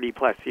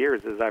 30-plus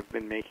years as I've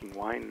been making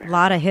wine there. A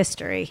lot of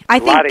history. A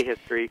lot of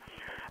history.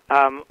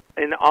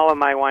 In all of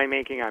my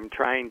winemaking, I'm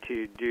trying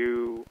to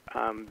do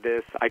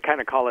this. I kind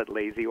of call it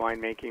lazy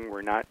winemaking.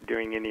 We're not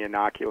doing any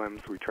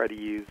inoculums. We try to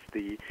use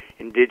the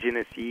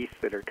indigenous yeasts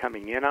that are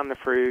coming in on the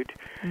fruit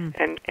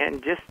and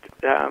just,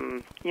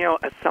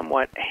 a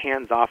somewhat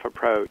hands-off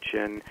approach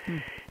and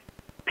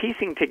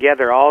piecing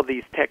together all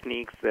these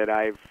techniques that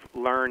I've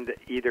learned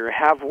either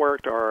have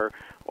worked or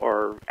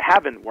or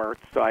haven't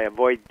worked, so I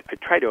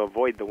try to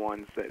avoid the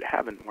ones that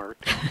haven't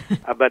worked.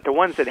 But the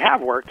ones that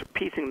have worked,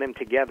 piecing them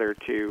together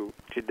to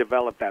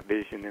develop that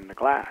vision in the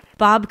glass.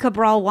 Bob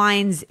Cabral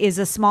Wines is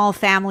a small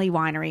family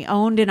winery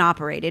owned and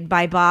operated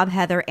by Bob,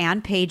 Heather,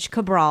 and Paige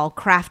Cabral,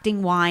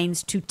 crafting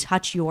wines to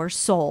touch your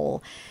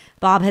soul.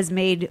 Bob has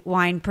made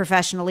wine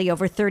professionally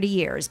over 30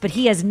 years, but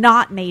he has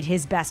not made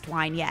his best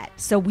wine yet,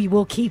 so we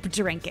will keep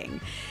drinking.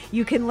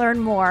 You can learn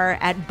more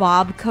at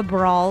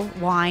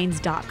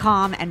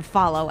bobcabralwines.com and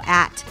follow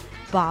at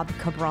Bob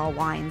Cabral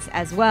Wines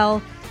as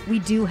well. We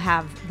do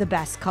have the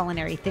best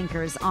culinary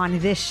thinkers on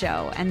this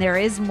show, and there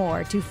is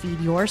more to feed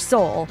your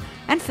soul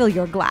and fill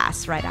your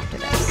glass right after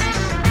this.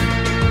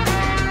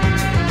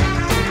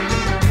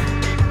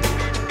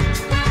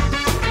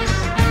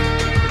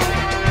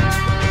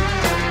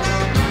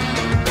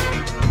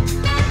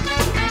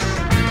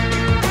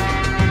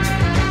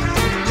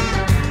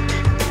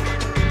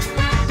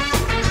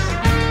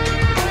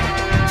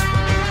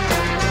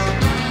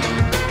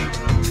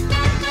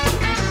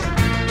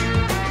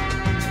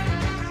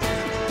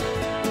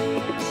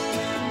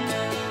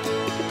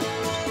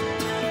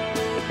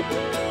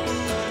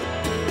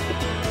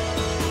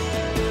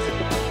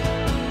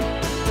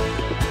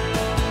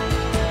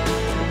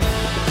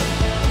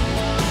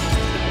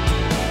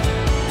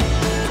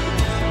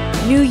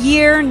 New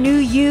year, new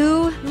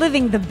you,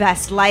 living the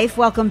best life.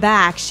 Welcome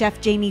back,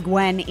 Chef Jamie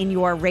Gwen in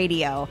your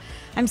radio.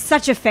 I'm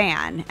such a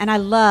fan, and I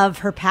love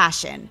her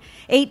passion.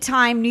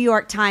 8-time New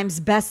York Times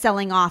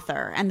bestselling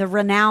author and the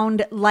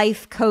renowned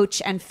life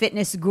coach and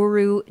fitness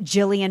guru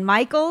Jillian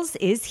Michaels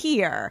is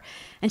here.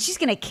 And she's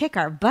going to kick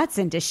our butts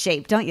into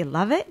shape. Don't you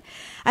love it?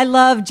 I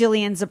love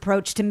Jillian's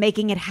approach to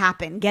making it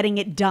happen, getting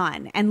it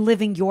done, and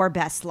living your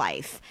best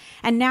life.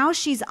 And now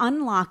she's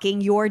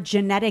unlocking your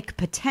genetic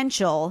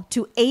potential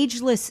to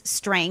ageless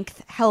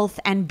strength, health,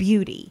 and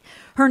beauty.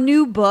 Her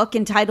new book,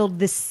 entitled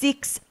The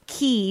 6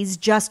 Keys,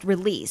 just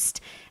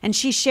released, and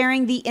she's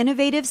sharing the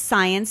innovative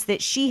science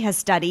that she has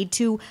studied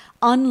to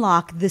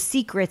unlock the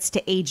secrets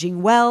to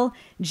aging well.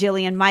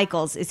 Jillian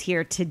Michaels is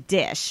here to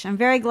dish. I'm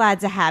very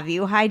glad to have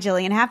you. Hi,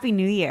 Jillian. Happy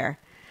New Year.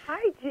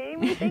 Hi,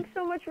 Jamie. Thanks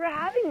so much for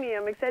having me.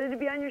 I'm excited to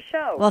be on your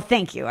show. Well,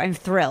 thank you. I'm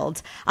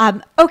thrilled.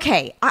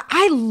 Okay,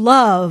 I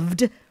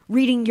loved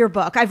reading your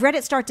book. I've read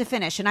it start to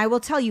finish, and I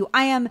will tell you,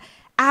 I am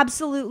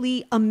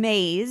absolutely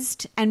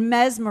amazed and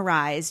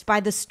mesmerized by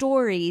the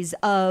stories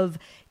of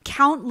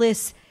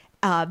countless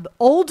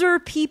older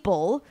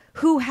people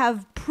who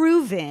have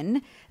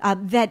proven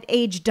that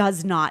age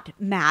does not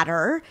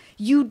matter.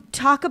 You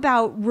talk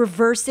about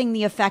reversing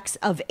the effects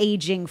of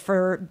aging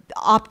for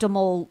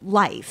optimal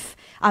life.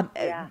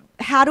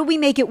 How do we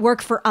make it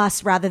work for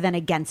us rather than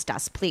against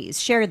us?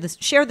 Please share the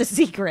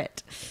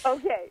secret.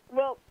 Okay,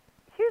 well,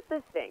 here's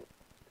the thing.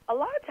 A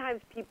lot of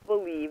times people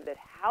believe that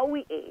how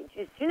we age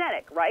is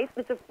genetic, right?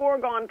 It's a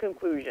foregone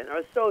conclusion,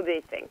 or so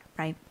they think.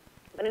 Right.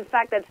 But in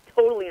fact, that's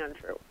totally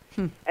untrue.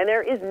 And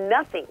there is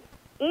nothing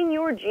in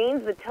your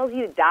genes that tells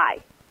you to die.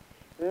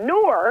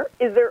 Nor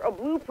is there a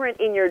blueprint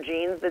in your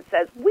genes that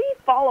says, we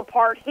fall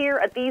apart here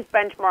at these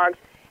benchmarks,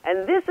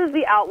 and this is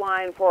the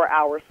outline for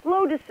our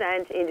slow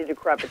descent into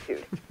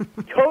decrepitude.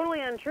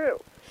 Totally untrue.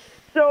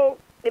 So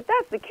if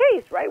that's the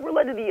case, right, we're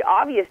led to the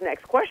obvious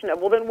next question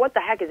of, well, then what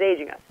the heck is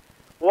aging us?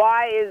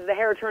 Why is the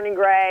hair turning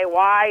gray?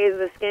 Why is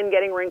the skin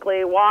getting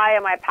wrinkly? Why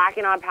am I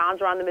packing on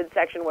pounds around the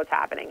midsection? What's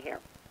happening here?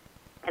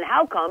 And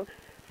how come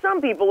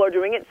some people are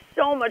doing it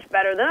so much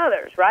better than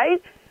others,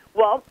 right?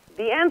 Well,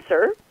 the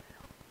answer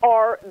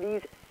are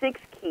these 6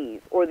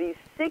 keys, or these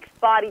 6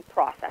 body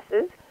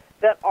processes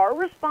that are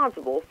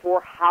responsible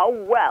for how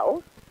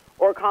well,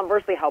 or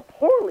conversely, how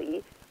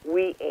poorly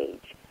we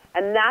age.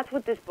 And that's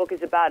what this book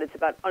is about. It's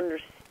about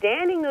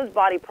understanding those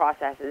body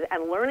processes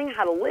and learning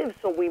how to live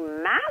so we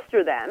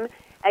master them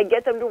and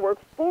get them to work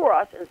for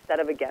us instead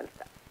of against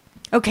us.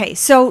 Okay,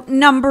 so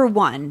number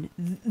one,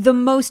 the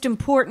most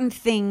important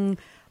thing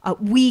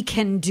we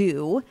can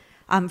do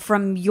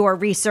from your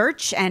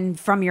research and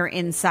from your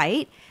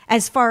insight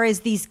as far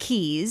as these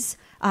keys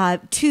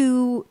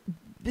to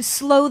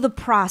slow the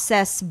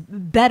process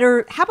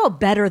better. How about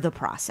better the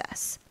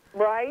process?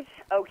 Right.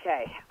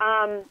 Okay.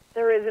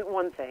 There isn't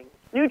one thing.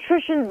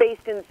 Nutrition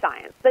based in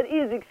science that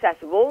is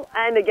accessible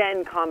and,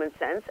 again, common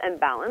sense and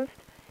balanced.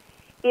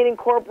 It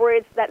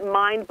incorporates that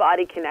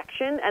mind-body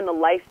connection and the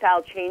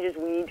lifestyle changes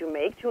we need to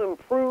make to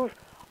improve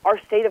our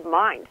state of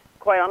mind,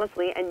 quite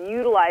honestly, and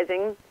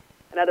utilizing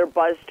another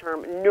buzz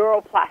term,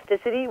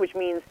 neuroplasticity, which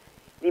means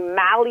the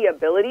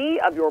malleability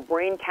of your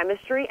brain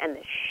chemistry and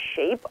the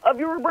shape of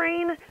your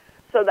brain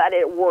so that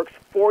it works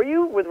for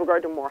you with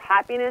regard to more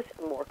happiness,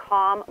 more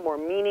calm, more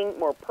meaning,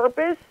 more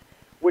purpose,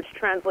 which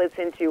translates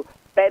into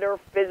better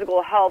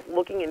physical health,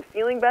 looking and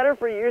feeling better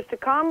for years to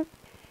come.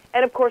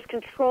 And, of course,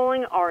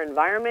 controlling our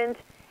environment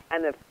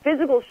and the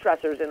physical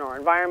stressors in our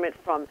environment,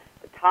 from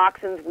the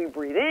toxins we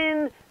breathe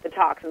in, the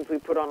toxins we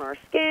put on our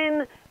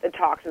skin, the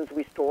toxins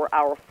we store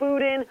our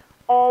food in,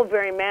 all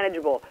very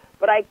manageable.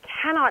 But I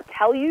cannot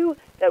tell you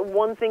that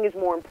one thing is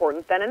more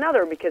important than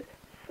another, because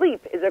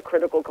sleep is a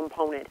critical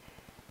component.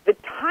 The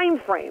time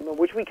frame in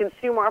which we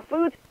consume our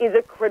foods is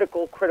a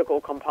critical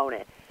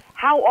component.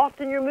 How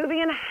often you're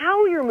moving and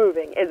how you're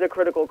moving is a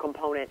critical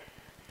component.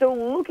 So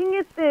looking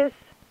at this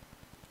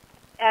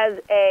as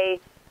a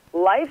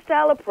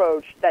lifestyle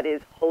approach that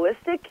is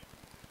holistic,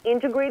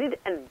 integrated,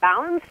 and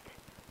balanced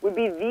would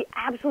be the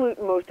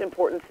absolute most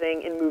important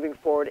thing in moving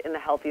forward in the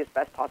healthiest,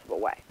 best possible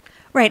way.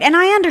 Right. And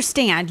I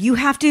understand you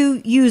have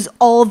to use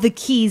all the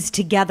keys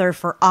together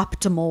for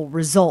optimal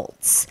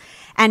results.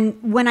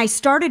 And when I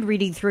started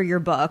reading through your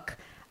book,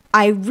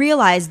 I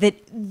realized that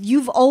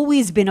you've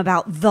always been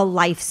about the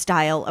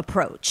lifestyle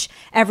approach,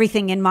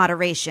 everything in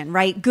moderation,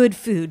 right? Good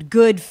food,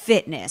 good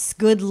fitness,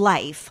 good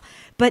life.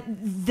 But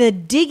the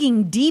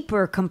digging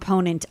deeper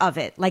component of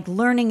it, like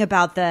learning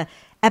about the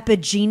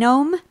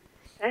epigenome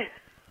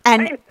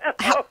and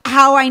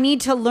how I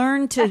need to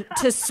learn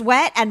to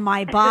sweat and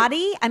my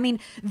body. I mean,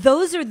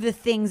 those are the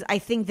things I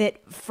think that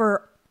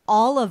for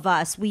all of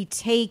us, we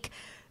take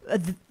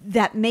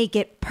that make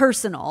it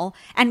personal,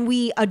 and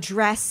we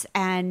address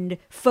and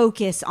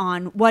focus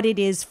on what it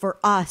is for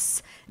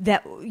us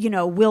that,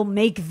 will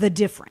make the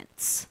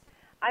difference.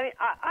 I mean,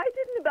 I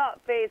didn't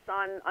about face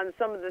on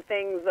some of the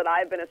things that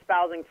I've been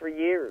espousing for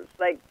years.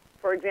 Like,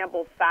 for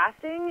example,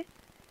 fasting.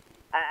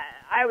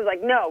 I was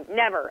like, no,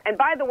 never. And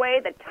by the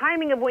way, the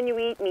timing of when you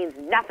eat means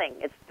nothing.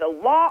 It's the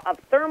law of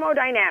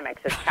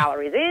thermodynamics. It's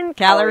calories in,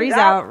 calories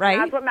out, right?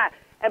 That's what matters.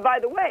 And by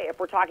the way, if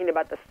we're talking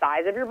about the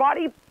size of your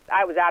body,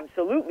 I was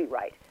absolutely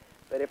right.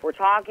 But if we're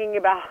talking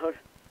about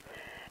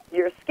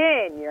your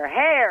skin, your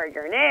hair,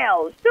 your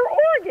nails, your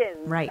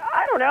organs, right.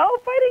 I don't know,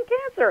 fighting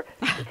cancer,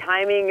 the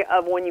timing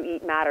of when you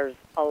eat matters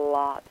a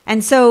lot.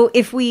 And so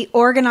if we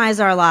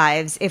organize our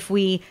lives, if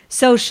we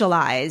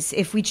socialize,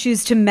 if we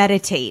choose to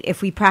meditate,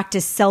 if we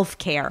practice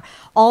self-care,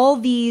 all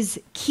these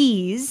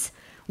keys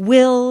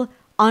will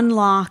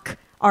unlock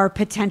our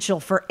potential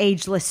for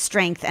ageless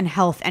strength and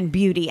health and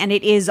beauty. And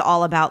it is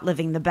all about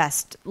living the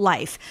best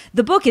life.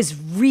 The book is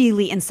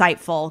really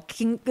insightful.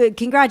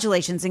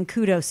 Congratulations and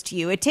kudos to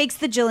you. It takes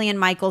the Jillian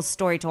Michaels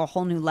story to a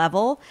whole new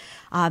level.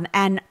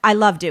 And I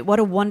loved it. What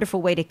a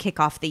wonderful way to kick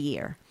off the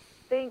year.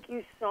 Thank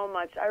you so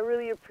much. I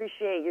really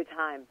appreciate your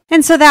time.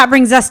 And so that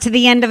brings us to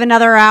the end of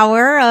another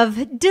hour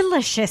of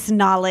delicious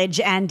knowledge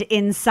and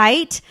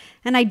insight.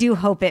 And I do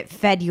hope it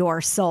fed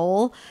your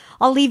soul.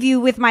 I'll leave you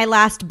with my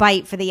last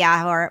bite for the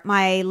hour,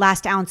 my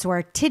last ounce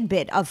or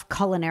tidbit of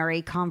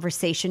culinary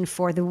conversation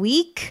for the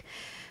week.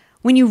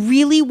 When you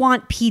really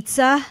want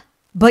pizza,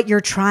 but you're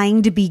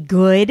trying to be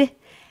good,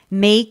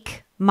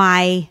 make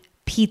my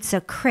pizza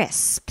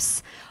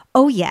crisps.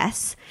 Oh,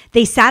 yes.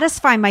 They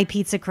satisfy my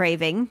pizza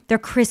craving. They're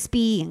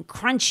crispy and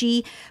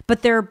crunchy,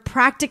 but they're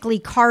practically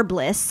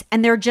carbless,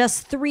 and they're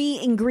just 3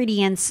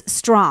 ingredients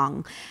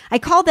strong. I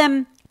call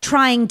them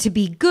trying to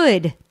be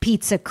good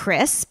pizza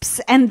crisps,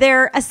 and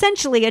they're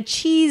essentially a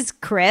cheese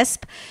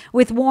crisp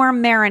with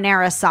warm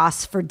marinara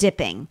sauce for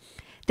dipping.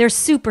 They're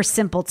super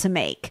simple to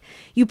make.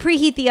 You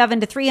preheat the oven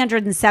to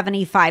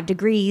 375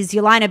 degrees.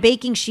 You line a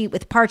baking sheet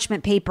with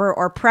parchment paper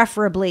or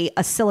preferably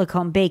a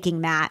silicone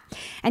baking mat.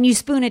 And you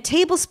spoon a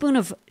tablespoon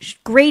of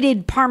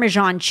grated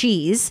Parmesan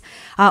cheese,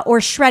 or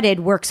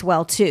shredded works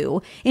well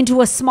too,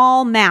 into a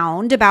small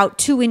mound about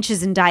 2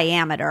 inches in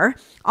diameter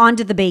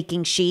onto the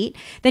baking sheet.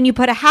 Then you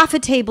put a half a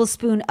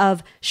tablespoon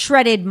of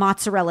shredded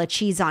mozzarella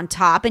cheese on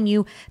top, and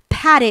you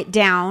pat it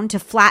down to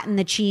flatten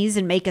the cheese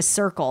and make a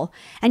circle.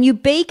 And you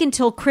bake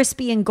until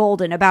crispy and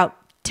golden, about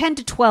 10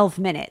 to 12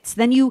 minutes.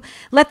 Then you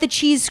let the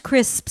cheese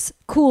crisps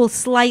cool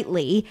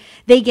slightly.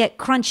 They get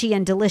crunchy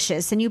and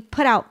delicious, and you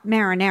put out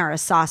marinara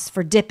sauce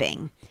for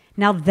dipping.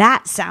 Now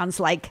that sounds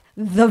like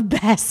the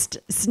best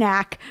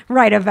snack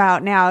right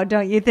about now,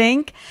 don't you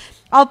think?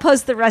 I'll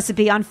post the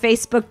recipe on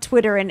Facebook,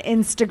 Twitter, and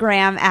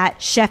Instagram at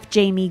Chef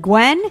Jamie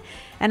Gwen.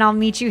 And I'll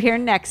meet you here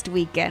next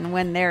weekend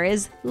when there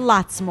is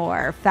lots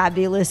more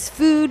fabulous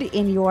food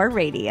in your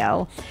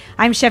radio.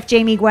 I'm Chef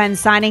Jamie Gwen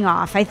signing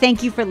off. I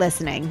thank you for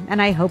listening,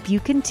 and I hope you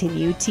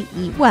continue to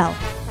eat well.